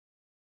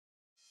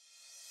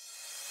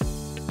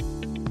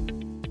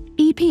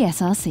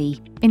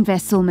EPSRC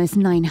invests almost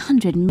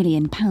 £900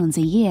 million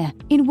a year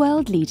in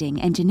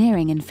world-leading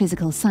engineering and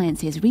physical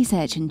sciences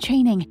research and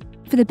training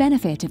for the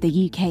benefit of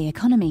the UK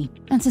economy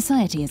and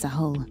society as a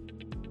whole.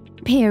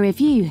 Peer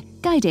review,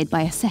 guided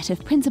by a set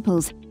of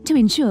principles to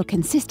ensure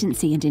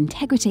consistency and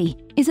integrity,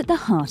 is at the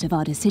heart of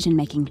our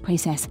decision-making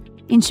process,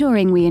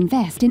 ensuring we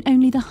invest in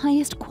only the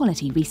highest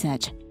quality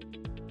research.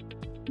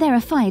 There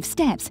are 5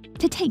 steps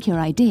to take your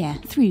idea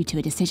through to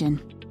a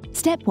decision.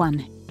 Step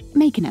 1.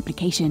 Make an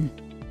application.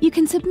 You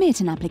can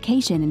submit an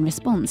application in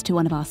response to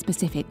one of our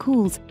specific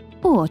calls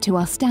or to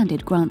our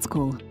standard grants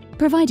call,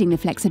 providing the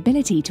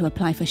flexibility to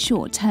apply for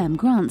short-term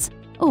grants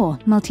or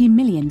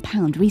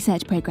multi-million-pound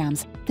research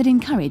programs that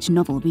encourage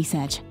novel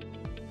research.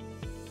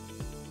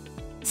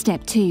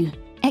 Step 2.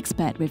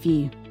 Expert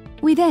review.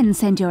 We then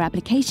send your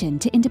application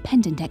to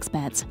independent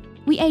experts.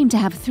 We aim to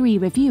have 3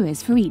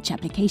 reviewers for each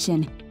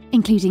application,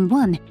 including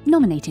one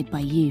nominated by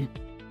you.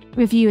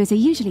 Reviewers are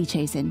usually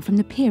chosen from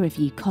the Peer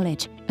Review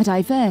College, a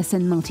diverse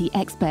and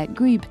multi-expert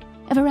group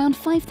of around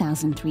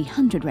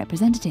 5,300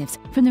 representatives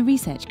from the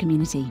research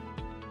community.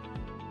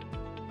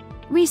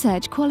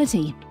 Research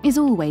quality is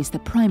always the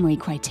primary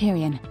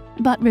criterion,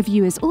 but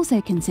reviewers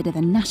also consider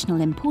the national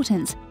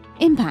importance,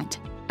 impact,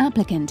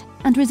 applicant,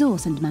 and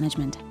resource and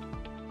management.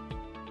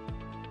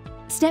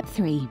 Step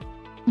 3.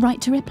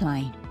 Right to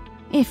reply.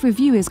 If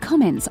reviewers'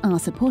 comments are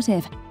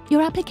supportive,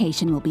 your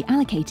application will be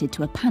allocated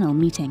to a panel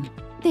meeting.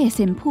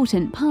 This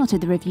important part of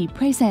the review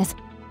process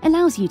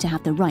allows you to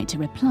have the right to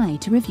reply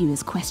to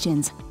reviewers'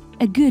 questions.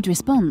 A good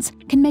response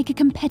can make a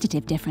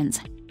competitive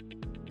difference.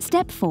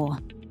 Step 4.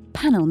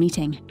 Panel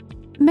meeting.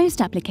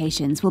 Most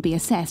applications will be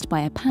assessed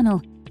by a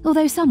panel,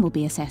 although some will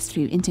be assessed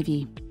through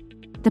interview.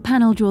 The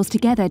panel draws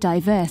together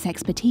diverse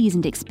expertise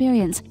and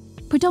experience,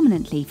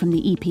 predominantly from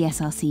the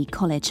EPSRC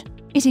College.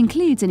 It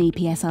includes an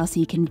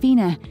EPSRC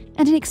convener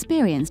and an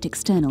experienced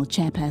external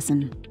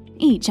chairperson.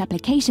 Each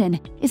application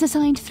is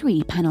assigned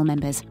 3 panel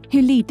members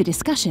who lead the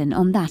discussion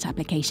on that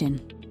application.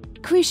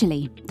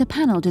 Crucially, the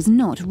panel does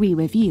not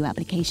re-review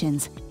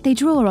applications. They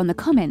draw on the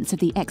comments of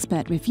the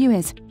expert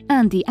reviewers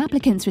and the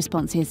applicants'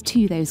 responses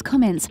to those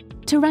comments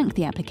to rank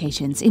the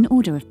applications in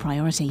order of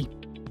priority.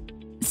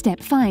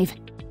 Step 5.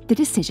 The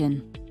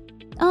decision.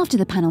 After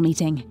the panel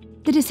meeting,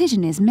 the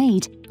decision is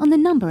made on the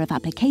number of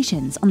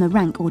applications on the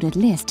rank-ordered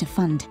list to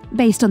fund,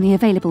 based on the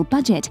available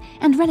budget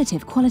and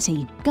relative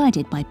quality,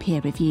 guided by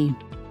peer review.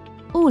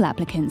 All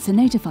applicants are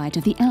notified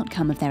of the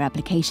outcome of their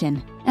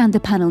application, and the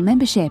panel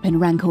membership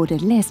and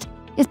rank-ordered list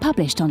is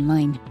published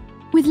online.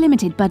 With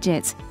limited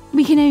budgets,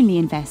 we can only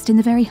invest in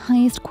the very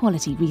highest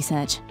quality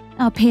research.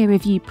 Our peer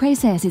review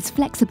process is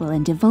flexible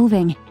and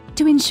evolving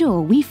to ensure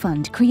we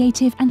fund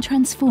creative and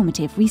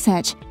transformative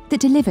research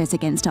that delivers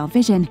against our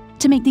vision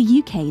to make the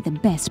UK the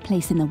best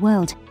place in the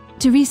world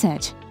to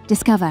research,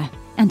 discover,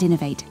 and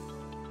innovate.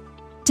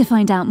 To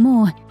find out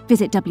more,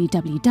 visit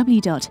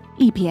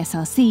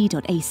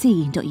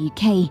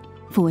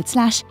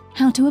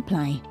www.epsrc.ac.uk/how to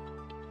apply.